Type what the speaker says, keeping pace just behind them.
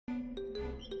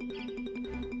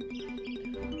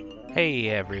Hey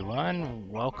everyone,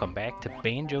 welcome back to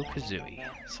Banjo Kazooie.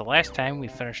 So last time we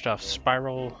finished off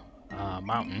Spiral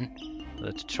Mountain,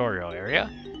 the tutorial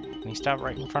area, and we stopped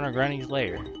right in front of Granny's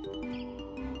lair.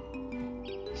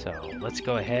 So let's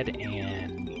go ahead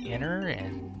and enter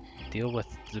and deal with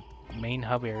the main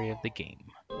hub area of the game.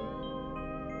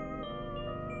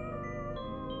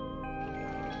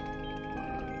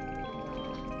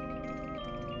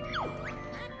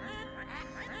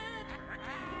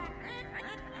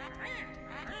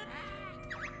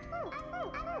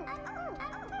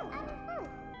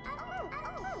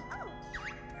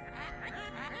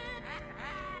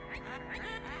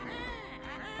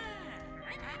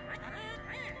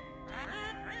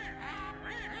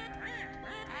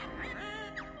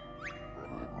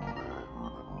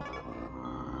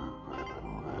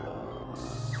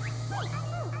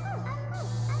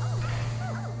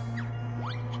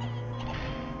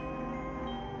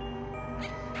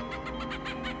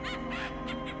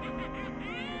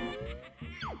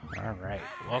 Alright,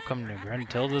 welcome to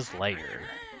Gruntilda's lair.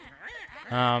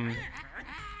 So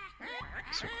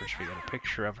of course we got a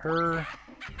picture of her.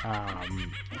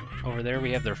 Over there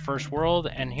we have their first world,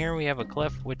 and here we have a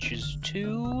cliff which is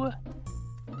too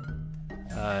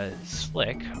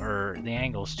slick, or the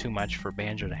angle's too much for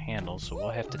Banjo to handle, so we'll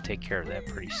have to take care of that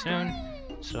pretty soon.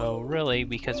 So really,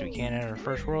 because we can't enter our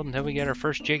first world until we get our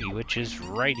first Jiggy, which is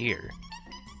right here.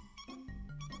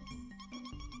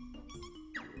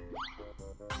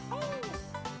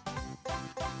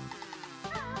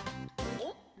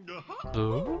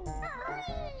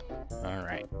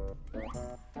 Alright.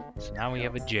 So now we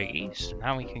have a Jiggy, so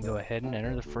now we can go ahead and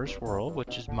enter the first world,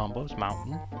 which is Mumbo's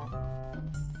Mountain.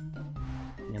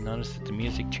 You'll notice that the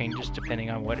music changes depending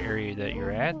on what area that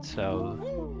you're at,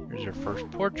 so there's our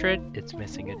first portrait. It's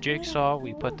missing a jigsaw.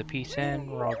 We put the piece in,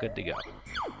 we're all good to go.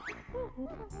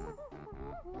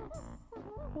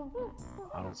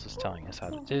 Bottles is telling us how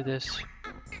to do this.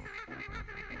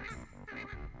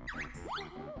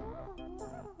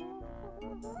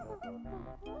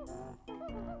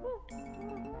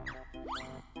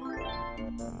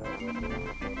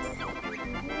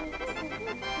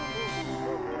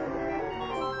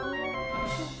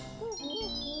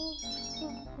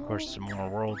 Of course, the more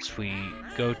worlds we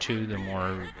go to, the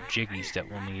more Jiggies that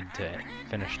we'll need to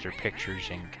finish their pictures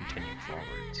and continue forward.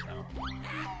 So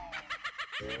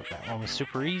that one was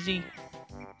super easy.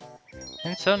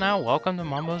 And so now, welcome to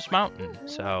Mumbo's Mountain.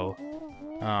 So,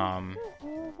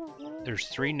 there's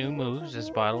 3 new moves, as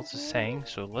Bottles is saying,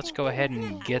 so let's go ahead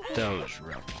and get those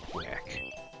real quick.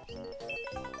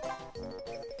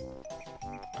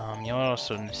 You'll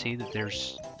also see that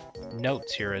there's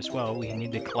notes here as well. We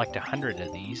need to collect 100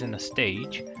 of these in a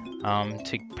stage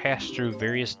to pass through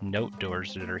various note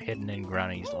doors that are hidden in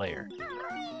Granny's lair.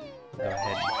 Go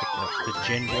ahead and pick up the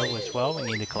Jinjo as well. We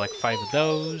need to collect 5 of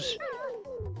those.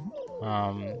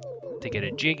 To get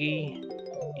a Jiggy,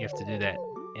 you have to do that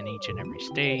in each and every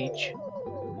stage.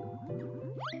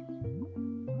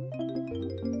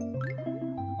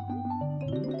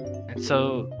 And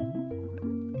so,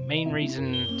 main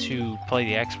reason to play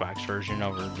the Xbox version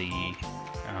over the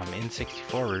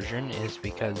N64 version is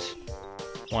because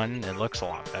 1, it looks a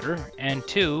lot better, and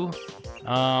 2,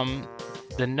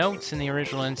 the notes in the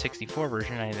original N64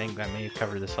 version, I think I may have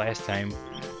covered this last time,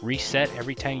 reset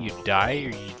every time you die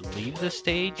or you leave the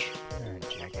stage.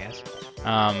 Jackass.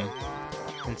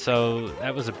 And so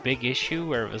that was a big issue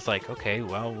where it was like, okay,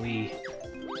 well,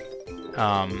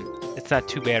 it's not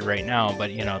too bad right now,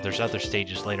 but you know, there's other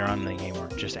stages later on in the game where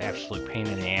just absolute pain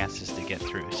in the asses to get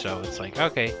through. So it's like,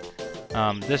 okay,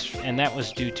 that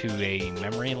was due to a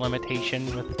memory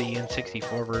limitation with the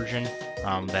N64 version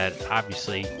that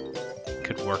obviously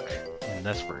could work in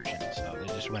this version. So they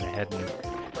just went ahead and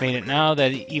made it now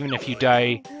that even if you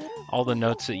die, all the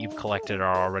notes that you've collected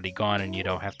are already gone and you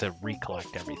don't have to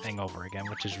recollect everything over again,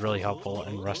 which is really helpful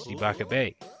in Rusty Bucket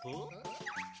Bay.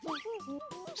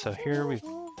 So here we've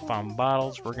found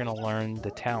Bottles. We're going to learn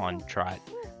the Talon Trot,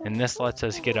 and this lets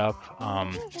us get up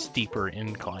steeper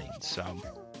inclines. So,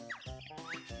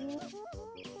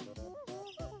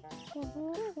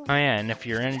 oh yeah, and if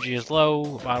your energy is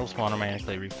low, Bottles will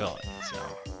automatically refill it. So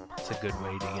it's a good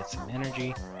way to get some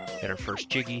energy. Get our first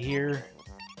Jiggy here.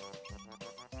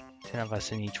 10 of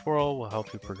us in each world will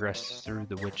help you progress through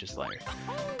the Witch's Lair.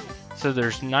 So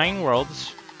there's 9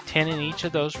 worlds, 10 in each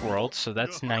of those worlds, so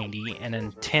that's 90, and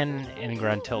then 10 in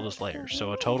Gruntilda's lair.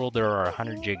 So a total there are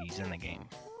 100 Jiggies in the game.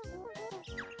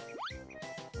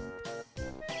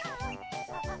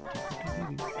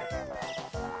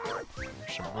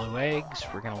 There's some blue eggs.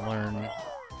 We're going to learn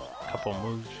a couple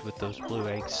moves with those blue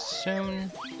eggs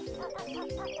soon.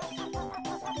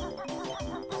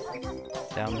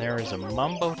 Down there is a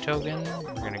Mumbo token.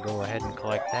 We're going to go ahead and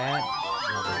collect that.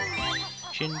 Another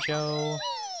Jinjo.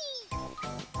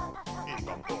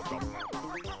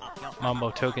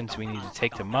 Mumbo tokens we need to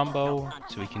take to Mumbo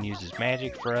so we can use his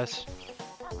magic for us.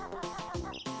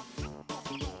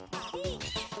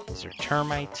 These are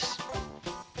termites.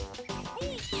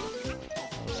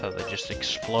 Notice how they just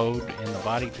explode in the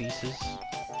body pieces.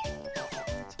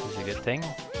 This is a good thing.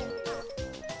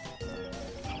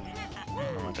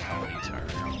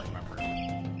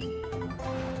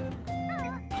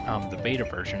 The beta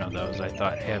version of those I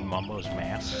thought had Mumbo's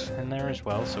masks in there as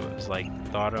well, so it was like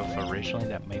thought of originally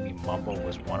that maybe Mumbo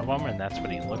was one of them and that's what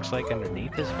he looks like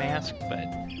underneath his mask, but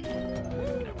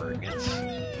it never gets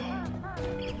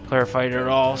clarified at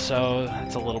all, so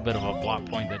that's a little bit of a plot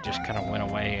point that just kind of went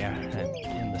away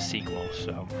in the sequel,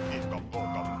 so.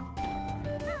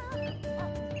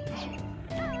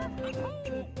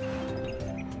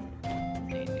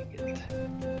 Need to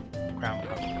get ground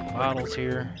bottles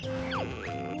here.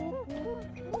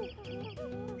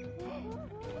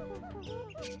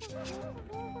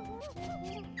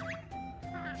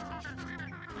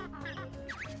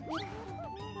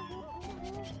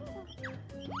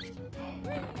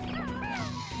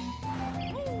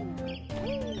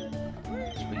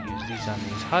 On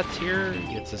these huts here,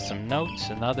 gets us some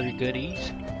notes and other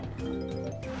goodies.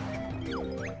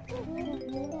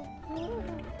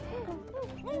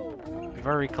 We've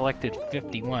already collected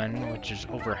 51, which is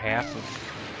over half of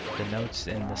the notes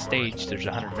in the stage. There's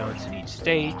 100 notes in each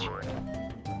stage.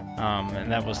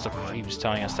 And that was he was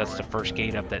telling us that's the first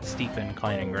gate up that steep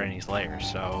incline in Granny's lair.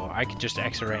 So I could just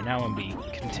exit right now and be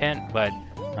content, but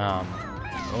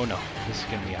oh no, this is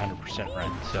gonna be 100%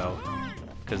 run. So,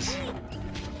 because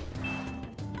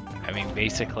I mean,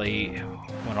 basically,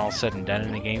 when all's said and done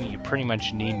in the game, you pretty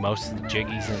much need most of the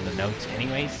jiggies and the notes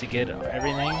anyways to get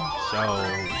everything, so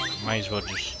might as well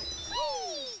just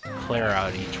clear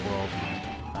out each world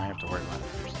and not have to worry about it.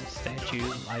 There's the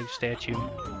statue, live statue.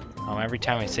 Every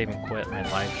time I save and quit, my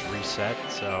lives reset,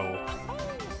 so.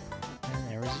 And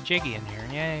there was a jiggy in here,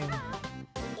 yay!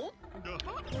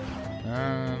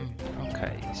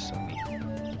 Okay, so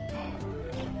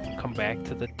we come back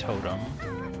to the totem.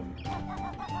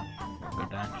 Go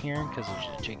down here because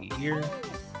there's a jiggy here.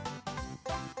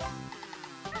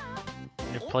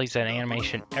 It plays that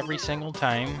animation every single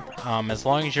time, as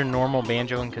long as you're normal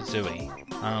Banjo and Kazooie.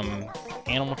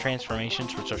 Animal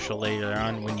transformations, which I'll show later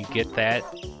on, when you get that,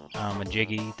 a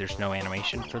jiggy, there's no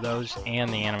animation for those,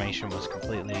 and the animation was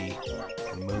completely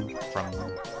removed from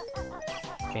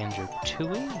Banjo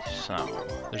Kazooie. So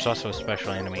there's also a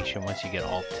special animation once you get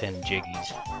all 10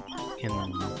 jiggies in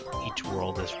each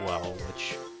world as well,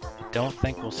 which I don't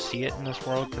think we'll see it in this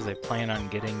world because I plan on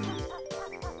getting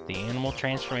the animal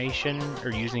transformation,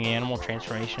 or using animal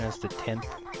transformation as the 10th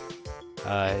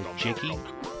jiggy.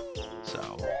 So,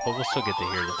 but we'll still get to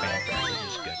hear the fanfare, which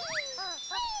is good.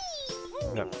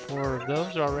 We've got 4 of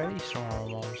those already, so we're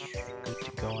almost good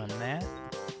to go on that.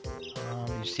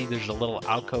 You see there's a little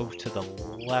alcove to the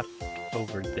left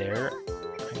over there.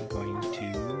 I'm going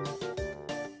to...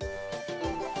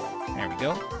 There we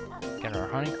go. Got our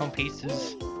honeycomb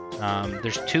pieces.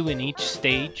 There's 2 in each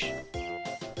stage,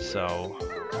 so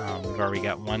we've already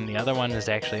got 1. The other one is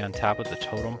actually on top of the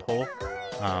totem pole,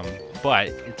 but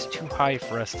it's too high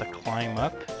for us to climb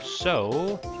up,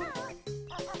 so...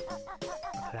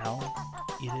 What the hell?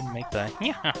 You didn't make the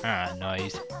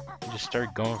noise. You just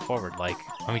started going forward like,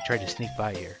 let me try to sneak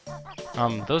by here.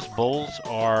 Those bulls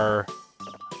are...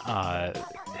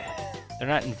 they're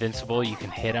not invincible. You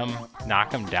can hit them, knock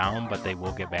them down, but they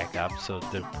will get back up, so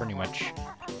they're pretty much...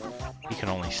 You can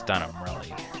only stun them,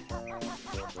 really.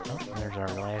 Oh, there's our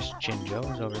last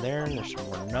Jinjos over there. There's some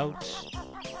more notes.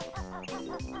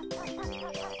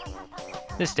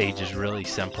 This stage is really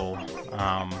simple.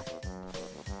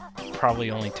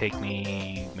 Probably only take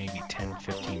me maybe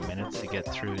 10-15 minutes to get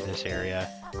through this area.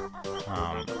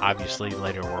 Obviously,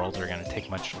 later worlds are going to take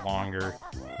much longer.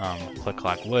 Click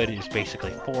Clock Wood is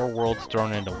basically 4 worlds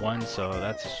thrown into 1, so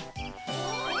that's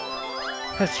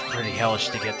pretty hellish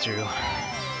to get through.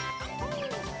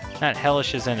 Not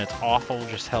hellish as in it's awful,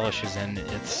 just hellish as in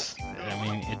it's, I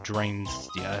mean, it drains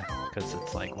you, because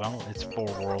it's like, well, it's 4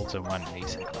 worlds in 1,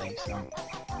 basically, so.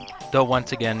 Though,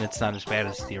 once again, it's not as bad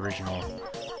as the original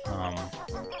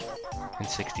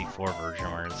N64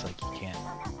 version, where it's like you can't,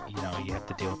 you know, you have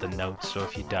to deal with the notes, so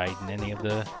if you died in any of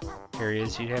the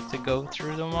areas, you'd have to go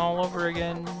through them all over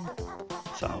again.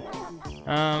 So,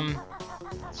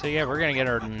 so yeah, we're gonna get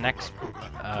our next,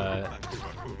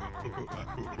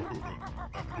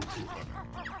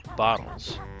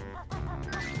 bottles.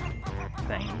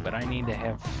 thing, but I need to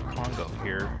have Congo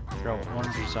here throw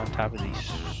oranges on top of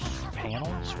these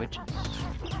panel switches.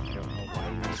 I don't know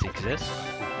why these exist.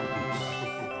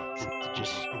 Except to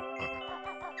just...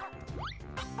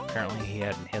 Apparently he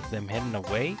hadn't hit them hidden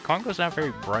away. Congo's not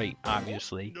very bright,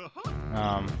 obviously.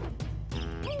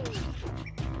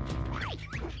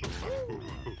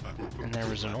 And there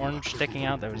was an orange sticking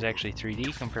out that was actually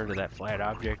 3D compared to that flat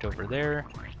object over there.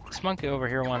 This monkey over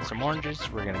here wants some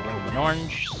oranges. We're gonna give him an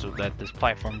orange so that this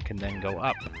platform can then go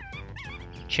up.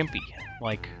 Chimpy,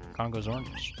 like Congo's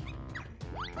oranges.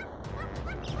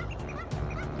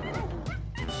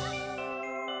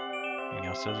 Anything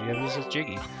else says you have this is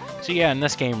Jiggy. So yeah, in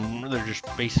this game, they're just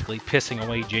basically pissing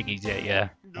away Jiggies at you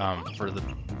for the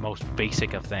most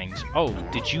basic of things. Oh,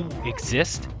 did you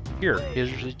exist? Here's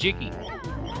a Jiggy.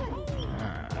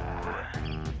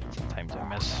 Sometimes I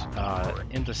miss.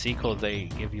 In the sequel, they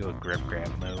give you a grip grab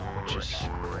move, which is so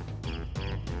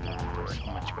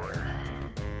much better.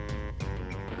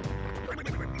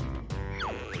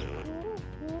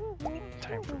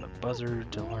 Time for the buzzer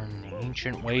to learn the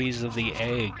ancient ways of the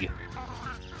egg.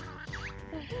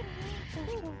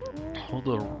 Hold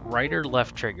the right or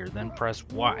left trigger, then press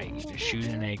Y to shoot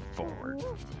an egg forward.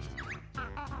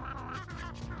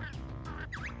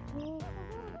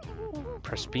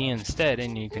 Press B instead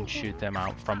and you can shoot them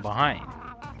out from behind.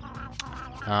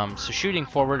 So shooting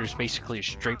forward is basically a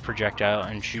straight projectile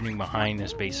and shooting behind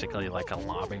is basically like a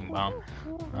lobbing bomb.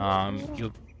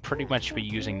 You'll pretty much be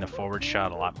using the forward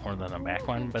shot a lot more than the back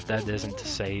one, but that isn't to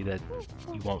say that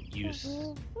you won't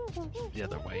use the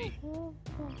other way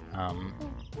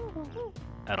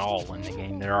at all in the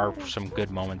game. There are some good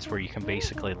moments where you can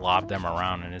basically lob them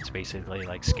around and it's basically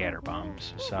like scatter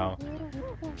bombs. So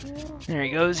there he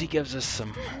goes. He gives us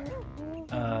some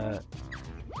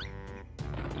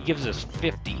he gives us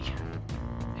 50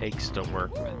 eggs to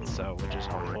work with, so which is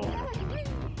helpful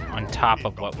on top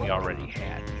of what we already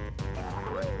had.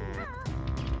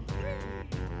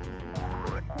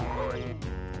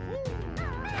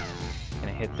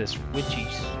 Gonna hit this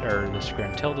this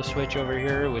Gruntilda switch over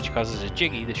here, which causes a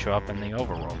Jiggy to show up in the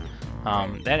overworld.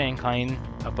 That incline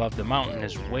above the mountain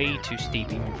is way too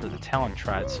steep even for the Talon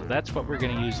Trot, so that's what we're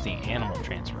gonna use the animal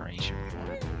transformation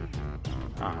for.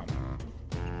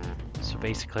 So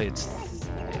basically it's,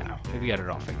 yeah, we've got it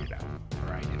all figured out.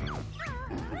 Right.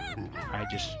 I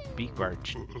just beat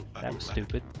Barch. That was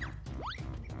stupid.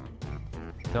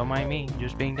 Don't mind me,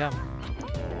 just being dumb.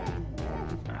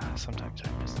 Sometimes I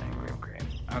miss that grab.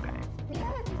 Okay.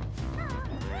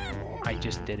 I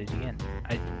just did it again.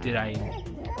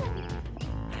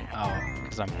 Oh,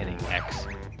 because I'm hitting X.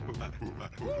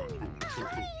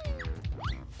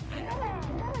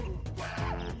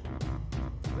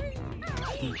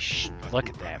 Look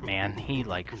at that, man. He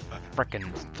like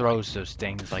frickin' throws those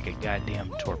things like a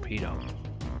goddamn torpedo.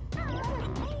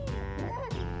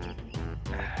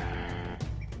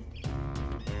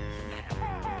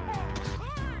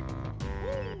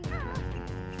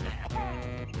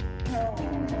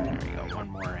 There you go, one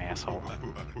more asshole.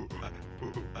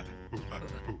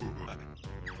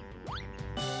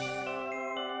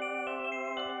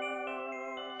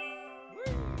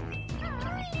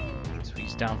 So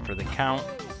he's down for the count,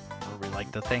 or we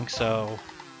like to think so.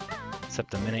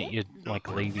 Except the minute you like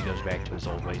leave, he goes back to his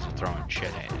old ways of throwing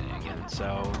shit at it again.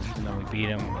 So even though we beat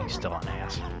him, he's still an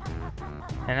ass.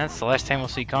 And that's the last time we'll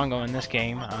see Congo in this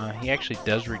game. He actually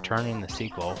does return in the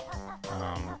sequel.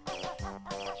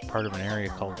 It's part of an area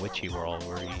called Witchy World,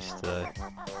 where he's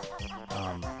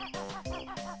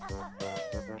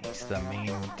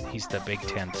the big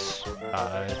tents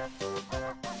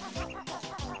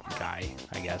guy,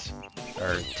 I guess,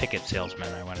 or ticket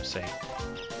salesman, I want to say.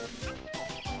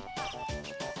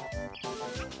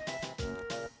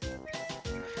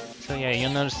 So yeah,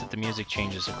 you'll notice that the music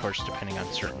changes, of course, depending on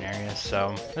certain areas,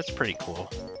 so that's pretty cool.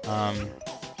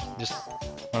 Just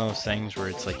one of those things where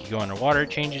it's like you go underwater, it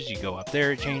changes, you go up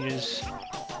there, it changes.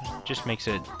 Just makes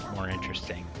it more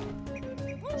interesting,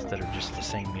 instead of just the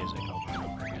same music over and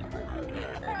over again.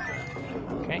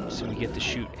 Okay, so we get to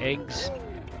shoot eggs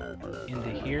into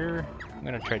here. I'm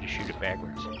going to try to shoot it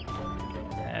backwards.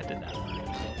 That did not work.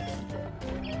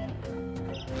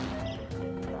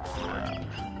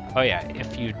 Oh yeah,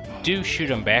 if you do shoot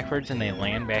them backwards and they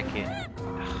land back in,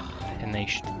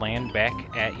 land back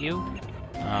at you,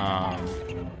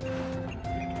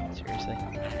 seriously?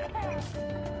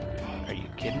 Are you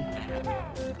kidding?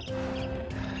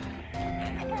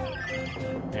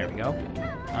 There we go.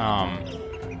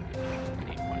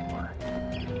 Need one more.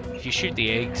 If you shoot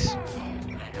the eggs,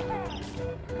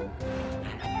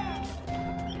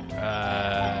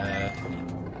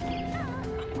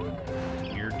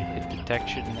 weird hit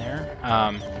protection there.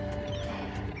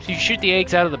 So you shoot the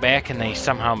eggs out of the back, and they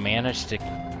somehow manage to,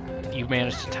 you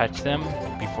manage to touch them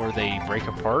before they break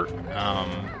apart.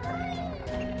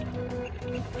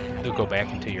 They'll go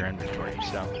back into your inventory.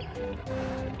 So,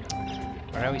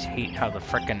 but I always hate how the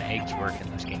frickin' eggs work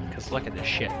in this game, because look at this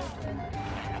shit.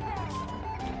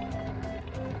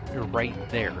 You're right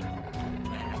there.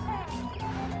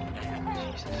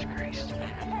 Jesus Christ.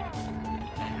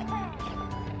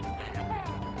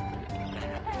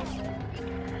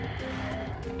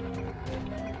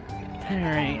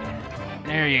 Alright.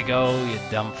 There you go, you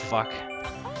dumb fuck.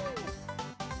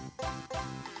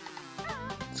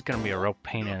 It's gonna be a real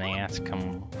pain in the ass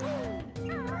come...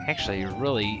 Actually,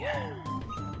 really...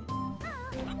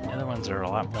 The other ones are a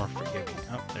lot more forgiving.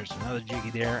 Oh, there's another Jiggy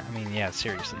there. I mean, yeah,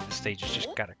 seriously, the stage has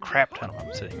just got a crap ton of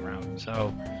them sitting around.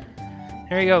 So,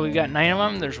 there you go. We've got 9 of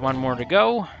them. There's one more to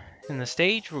go in the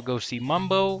stage. We'll go see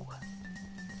Mumbo.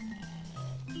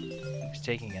 He's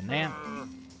taking a nap.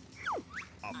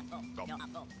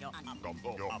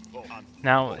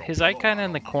 Now, his icon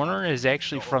in the corner is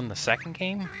actually from the second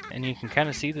game, and you can kind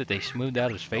of see that they smoothed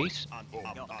out his face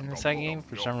in the second game.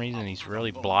 For some reason, he's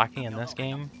really blocky in this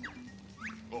game.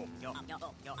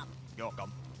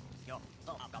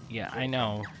 Yeah, I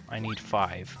know. I need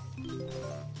 5.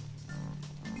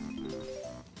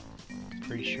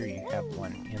 Pretty sure you have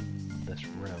one in this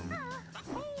room.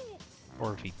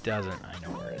 Or if he doesn't, I know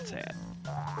where it's at.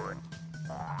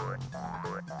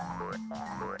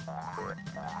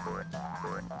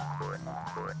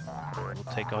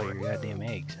 We'll take all your goddamn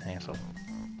eggs, asshole.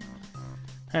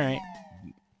 Alright.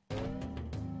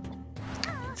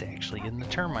 It's actually in the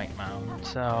termite mound,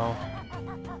 so...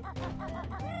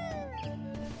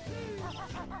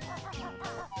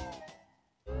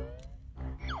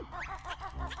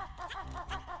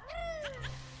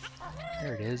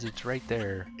 There it is, it's right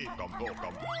there. There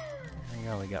you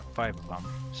go, we got 5 of them.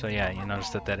 So yeah, you notice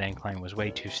that that incline was way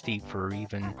too steep for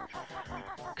even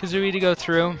Kazooie to go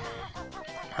through.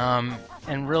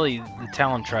 And really, the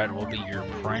Talon Trot will be your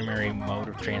primary mode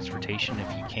of transportation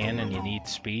if you can and you need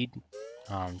speed.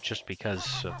 Just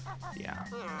because of, yeah,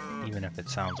 even if it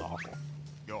sounds awful,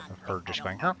 of her just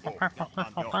going,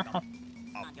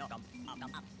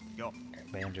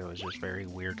 Banjo is just very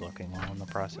weird looking while in the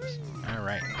process.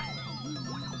 Alright.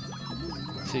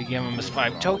 So you give him his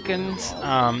 5 tokens.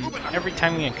 Every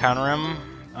time you encounter him,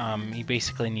 he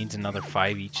basically needs another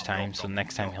 5 each time, so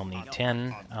next time he'll need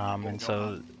 10. And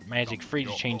so magic free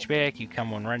to change back, you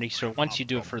come when ready. So once you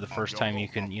do it for the first time,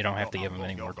 you don't have to give him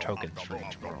any more tokens for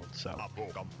each world. So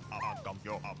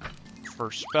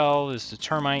first spell is the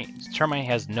termite. The termite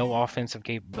has no offensive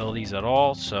capabilities at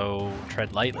all, so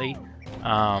tread lightly.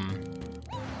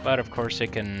 But of course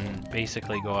it can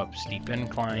basically go up steep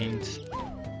inclines,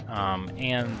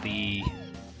 and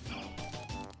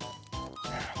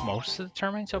most of the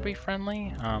termites will be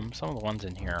friendly. Some of the ones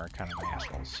in here are kind of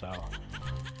assholes, so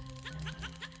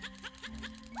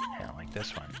yeah, like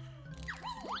this one.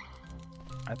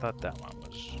 I thought that one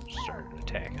started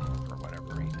attacking for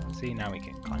whatever reason. See, now we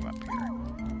can climb up here.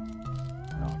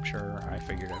 Oh, I'm sure I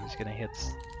figured I was gonna hit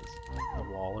a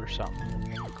wall or something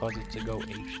and cause it to go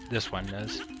H. This one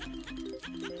does.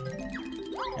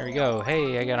 There we go.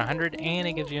 Hey, I got 100 and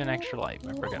it gives you an extra life.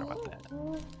 I forgot about that.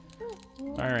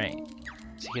 Alright.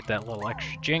 So you get that little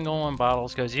extra jingle and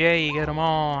Bottles goes, yeah, you get them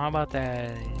all. How about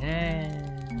that? Yeah.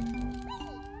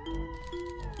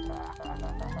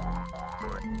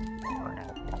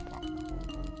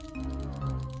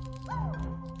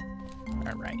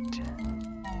 Alright.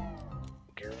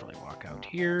 Carefully walk out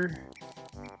here.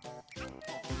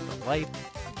 The light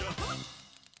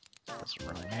doesn't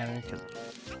really matter because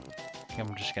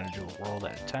I'm just gonna do a world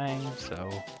at a time. So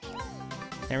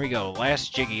there we go,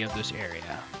 last Jiggy of this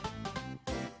area.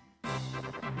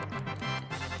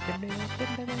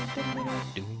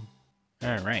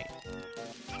 All right,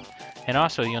 and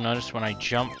also you'll notice when I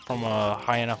jump from a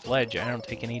high enough ledge, I don't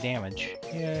take any damage.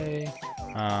 Yay!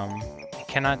 You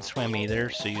cannot swim either,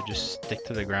 so you just stick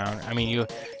to the ground. I mean,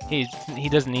 he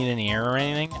doesn't need any air or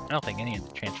anything. I don't think any of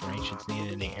the transformations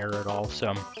need any air at all.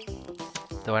 So,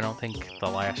 though I don't think the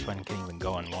last one can even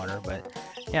go in water, but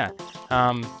yeah.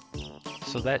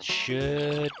 So that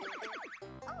should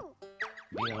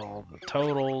be all the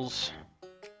totals.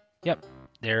 Yep,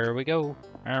 there we go.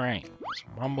 All right,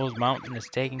 so Mumbo's Mountain is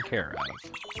taken care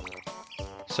of.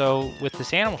 So with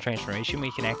this animal transformation,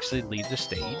 we can actually leave the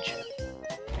stage.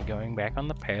 Going back on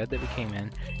the pad that we came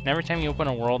in. And every time you open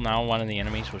a world now, one of the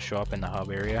enemies will show up in the hub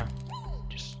area.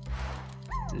 Just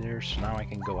there, so now I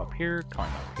can go up here, climb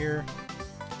up here,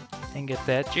 and get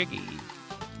that Jiggy.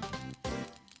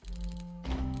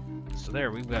 So So there,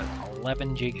 we've got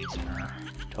 11 Jiggies in our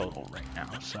total right now.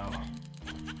 So,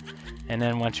 and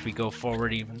then once we go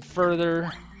forward even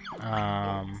further,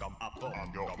 yeah,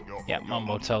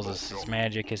 Mumbo tells us his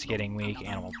magic is getting weak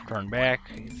and will turn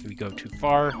back if we go too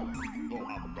far.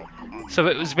 So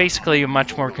it was basically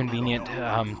much more convenient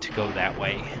to go that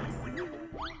way,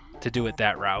 to do it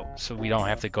that route, so we don't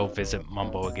have to go visit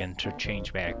Mumbo again to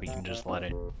change back. We can just let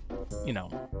it, you know,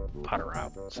 putter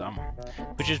out. So,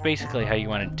 which is basically how you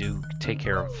want to do.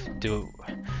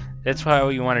 That's how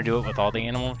you want to do it with all the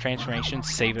animal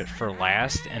transformations. Save it for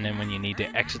last, and then when you need to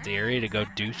exit the area to go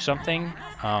do something,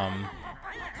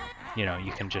 you know,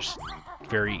 you can just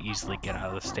very easily get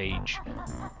out of the stage.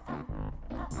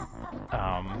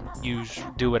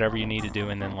 Do whatever you need to do,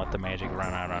 and then let the magic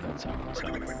run out on its own. So,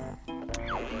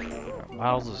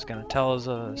 Wiles is going to tell us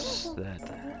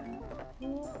that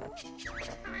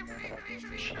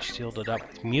she sealed it up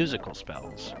with musical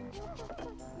spells.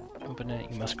 Open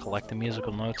it, you must collect the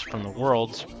musical notes from the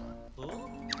worlds.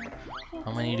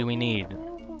 How many do we need?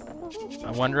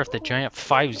 I wonder if the giant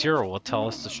 5-0 will tell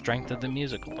us the strength of the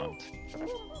musical notes.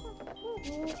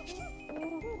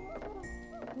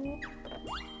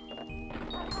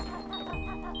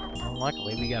 Well,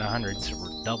 luckily we got 100, so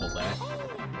we're double that.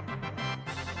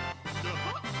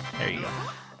 There you go.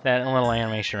 That little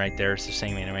animation right there is the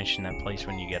same animation that plays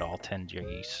when you get all 10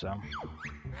 Jiggies, so.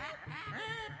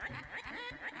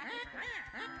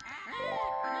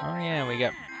 Oh yeah, we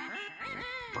got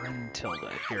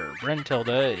Brentilda here.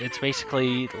 Brentilda, it's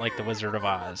basically like the Wizard of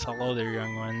Oz. Hello there,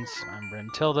 young ones. I'm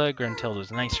Brentilda.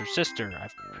 Grentilda's nicer sister.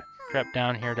 I've crept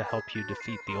down here to help you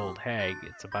defeat the old hag.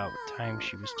 It's about time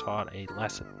she was taught a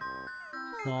lesson.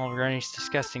 All of Granny's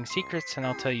disgusting secrets, and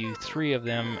I'll tell you 3 of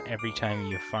them every time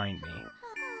you find me.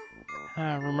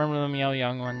 Remember them,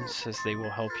 young ones, as they will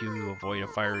help you avoid a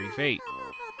fiery fate.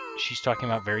 She's talking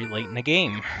about very late in the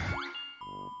game.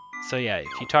 So yeah,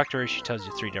 if you talk to her, she tells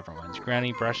you 3 different ones.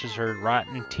 Granny brushes her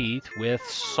rotten teeth with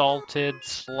salted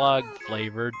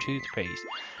slug-flavored toothpaste.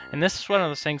 And this is one of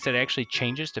those things that actually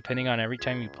changes depending on every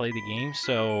time you play the game.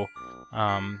 So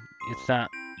it's not...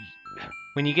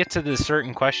 When you get to the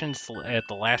certain questions at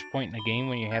the last point in the game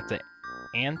when you have to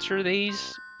answer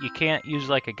these, you can't use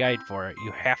like a guide for it.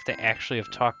 You have to actually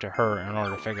have talked to her in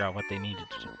order to figure out what they need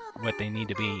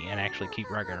to be and actually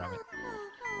keep record of it.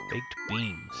 Baked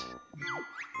beans.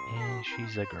 And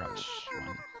she's a gross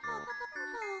one.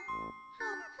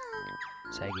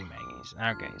 Saggy Maggies.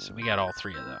 Okay, so we got all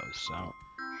 3 of those, so I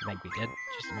think we did,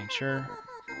 just to make sure.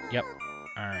 Yep.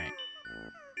 Alright.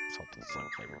 Salted slug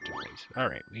flavored toothpaste.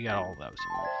 Alright, we got all of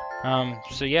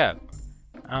those. So yeah.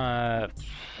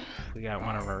 We got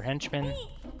one of our henchmen.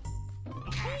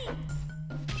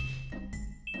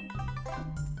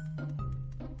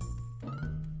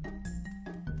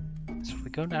 So if we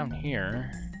go down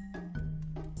here,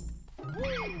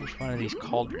 there's one of these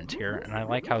cauldrons here, and I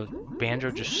like how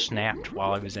Banjo just snapped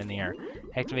while I was in the air.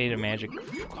 Activate a magic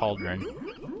cauldron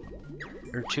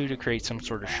or 2 to create some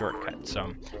sort of shortcut.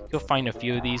 So you'll find a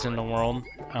few of these in the world,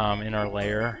 in our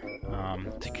lair,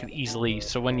 to easily.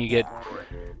 So when you get,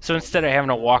 so instead of having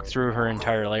to walk through her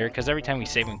entire lair, because every time we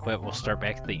save and quit, we'll start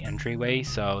back at the entryway.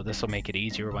 So this will make it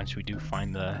easier once we do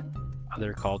find the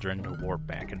other cauldron to warp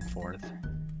back and forth.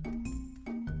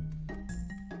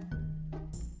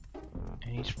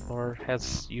 Each floor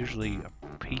has usually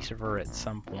a piece of her at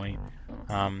some point.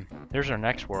 There's our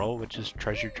next world, which is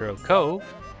Treasure Trove Cove.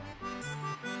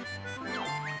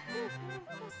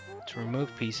 To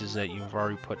remove pieces that you've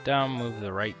already put down, move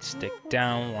the right stick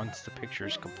down. Once the picture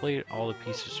is complete, all the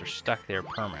pieces are stuck there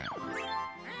permanently.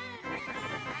 There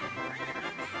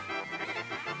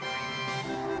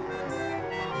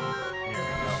we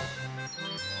go.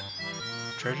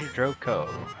 Treasure Trove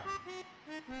Cove.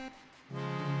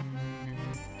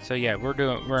 So yeah, we're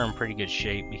in pretty good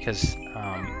shape because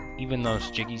even those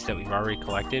Jiggies that we've already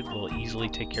collected will easily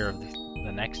take care of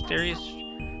the next area's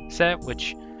set,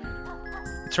 which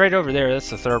it's right over there. That's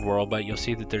the 3rd world, but you'll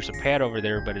see that there's a pad over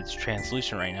there, but it's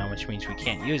translucent right now, which means we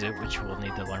can't use it, which we'll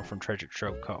need to learn from Treasure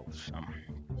Trove Cove. So.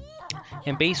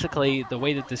 And basically, the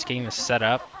way that this game is set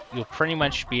up, you'll pretty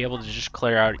much be able to just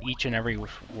clear out each and every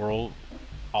world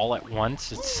all at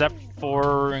once, except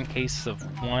for in case of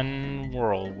one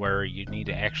world where you need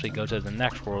to actually go to the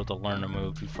next world to learn a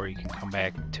move before you can come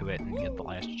back to it and get the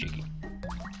last Jiggy.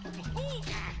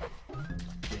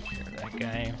 Take care of that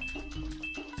guy.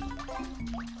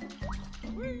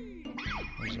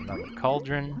 There's another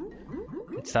cauldron.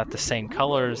 It's not the same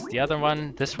color as the other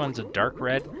one. This one's a dark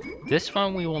red. This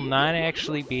one we will not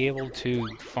actually be able to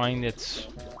find its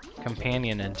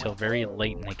companion until very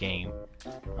late in the game.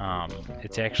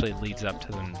 It actually leads up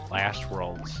to the last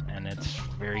worlds, and it's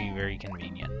very, very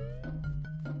convenient.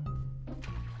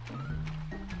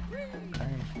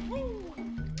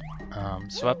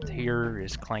 So up here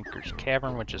is Clanker's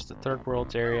Cavern, which is the third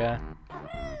world's area.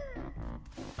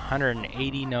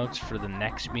 180 notes for the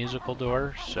next musical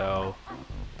door, so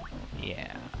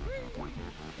yeah. Got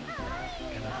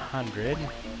 100.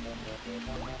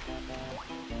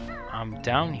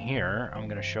 Down here, I'm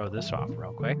gonna show this off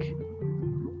real quick.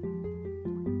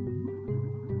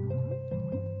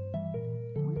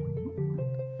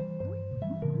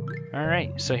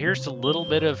 Alright, so here's a little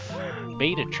bit of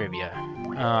beta trivia.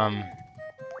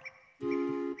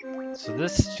 So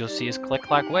this, you'll see, is Click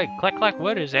Clock Wood. Click Clock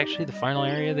Wood is actually the final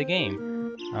area of the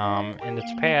game. And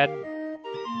its pad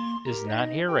is not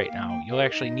here right now. You'll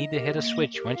actually need to hit a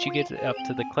switch once you get up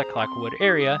to the Click Clock Wood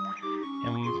area.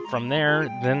 And from there,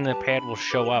 then the pad will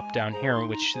show up down here,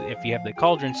 which if you have the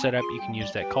cauldron set up, you can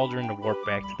use that cauldron to warp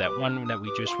back to that one that we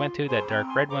just went to, that dark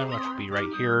red one, which will be right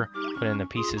here. Put in the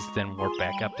pieces, then warp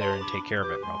back up there and take care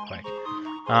of it real quick.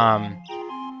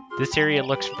 This area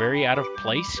looks very out of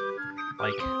place.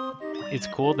 Like, it's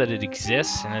cool that it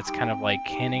exists, and it's kind of like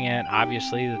hinting at,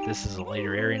 obviously, that this is a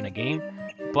later area in the game.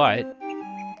 But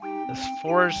this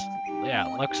forest,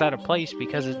 yeah, it looks out of place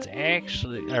because it's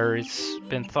actually, or it's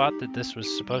been thought that this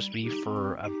was supposed to be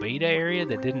for a beta area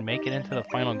that didn't make it into the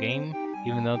final game,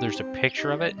 even though there's a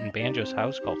picture of it in Banjo's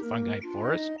house called Fungi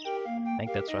Forest. I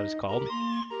think that's what it's called.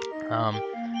 I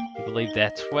believe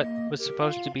that's what was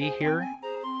supposed to be here.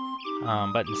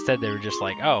 But instead they were just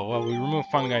like, oh, well, we removed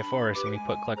Fungi Forest and we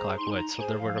put Click Clock Wood, so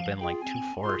there would have been like 2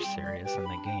 forest areas in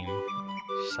the game.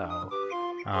 So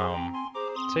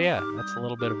yeah, that's a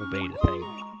little bit of a beta thing.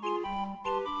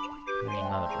 There's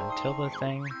another Brentilda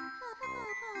thing.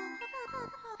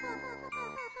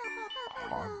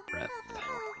 Hog breath.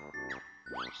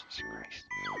 Jesus Christ.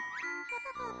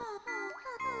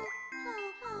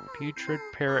 Putrid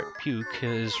parrot puke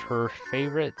is her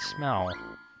favorite smell.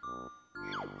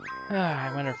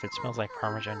 I wonder if it smells like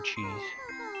Parmesan cheese.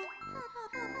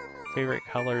 Favorite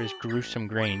color is gruesome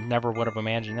green. Never would have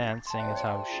imagined that, seeing as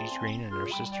how she's green and her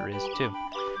sister is too.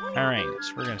 Alright,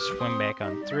 so we're going to swim back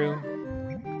on through.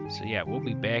 So yeah, we'll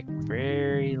be back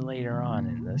very later on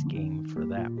in this game for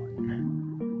that one.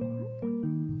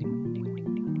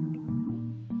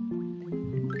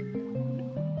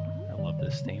 I love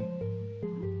this theme.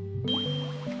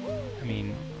 I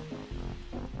mean,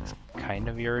 it's kind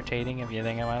of irritating if you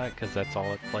think about it, because that's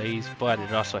all it plays, but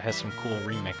it also has some cool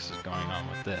remixes going on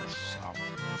with this.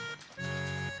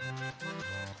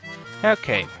 So.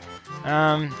 Okay,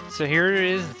 so here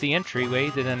is the entryway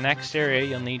to the next area.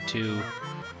 You'll need to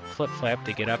flip-flap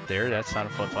to get up there. That's not a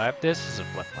flip-flap, this is a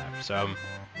flip-flap. So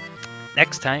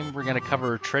next time we're going to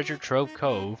cover Treasure Trove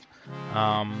Cove,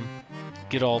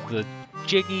 get all the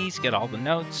jiggies, get all the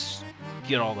notes,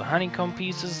 get all the honeycomb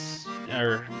pieces,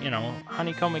 or, you know,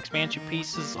 honeycomb expansion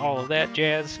pieces, all of that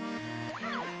jazz.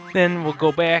 Then we'll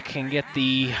go back and get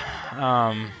the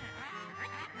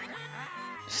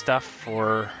stuff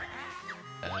for,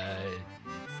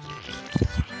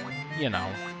 you know,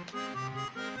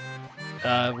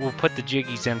 we'll put the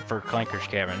jiggies in for Clanker's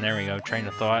Cavern. There we go, train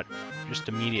of thought just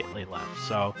immediately left.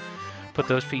 So put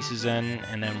those pieces in,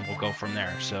 and then we'll go from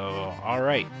there. So,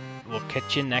 alright, we'll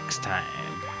catch you next time.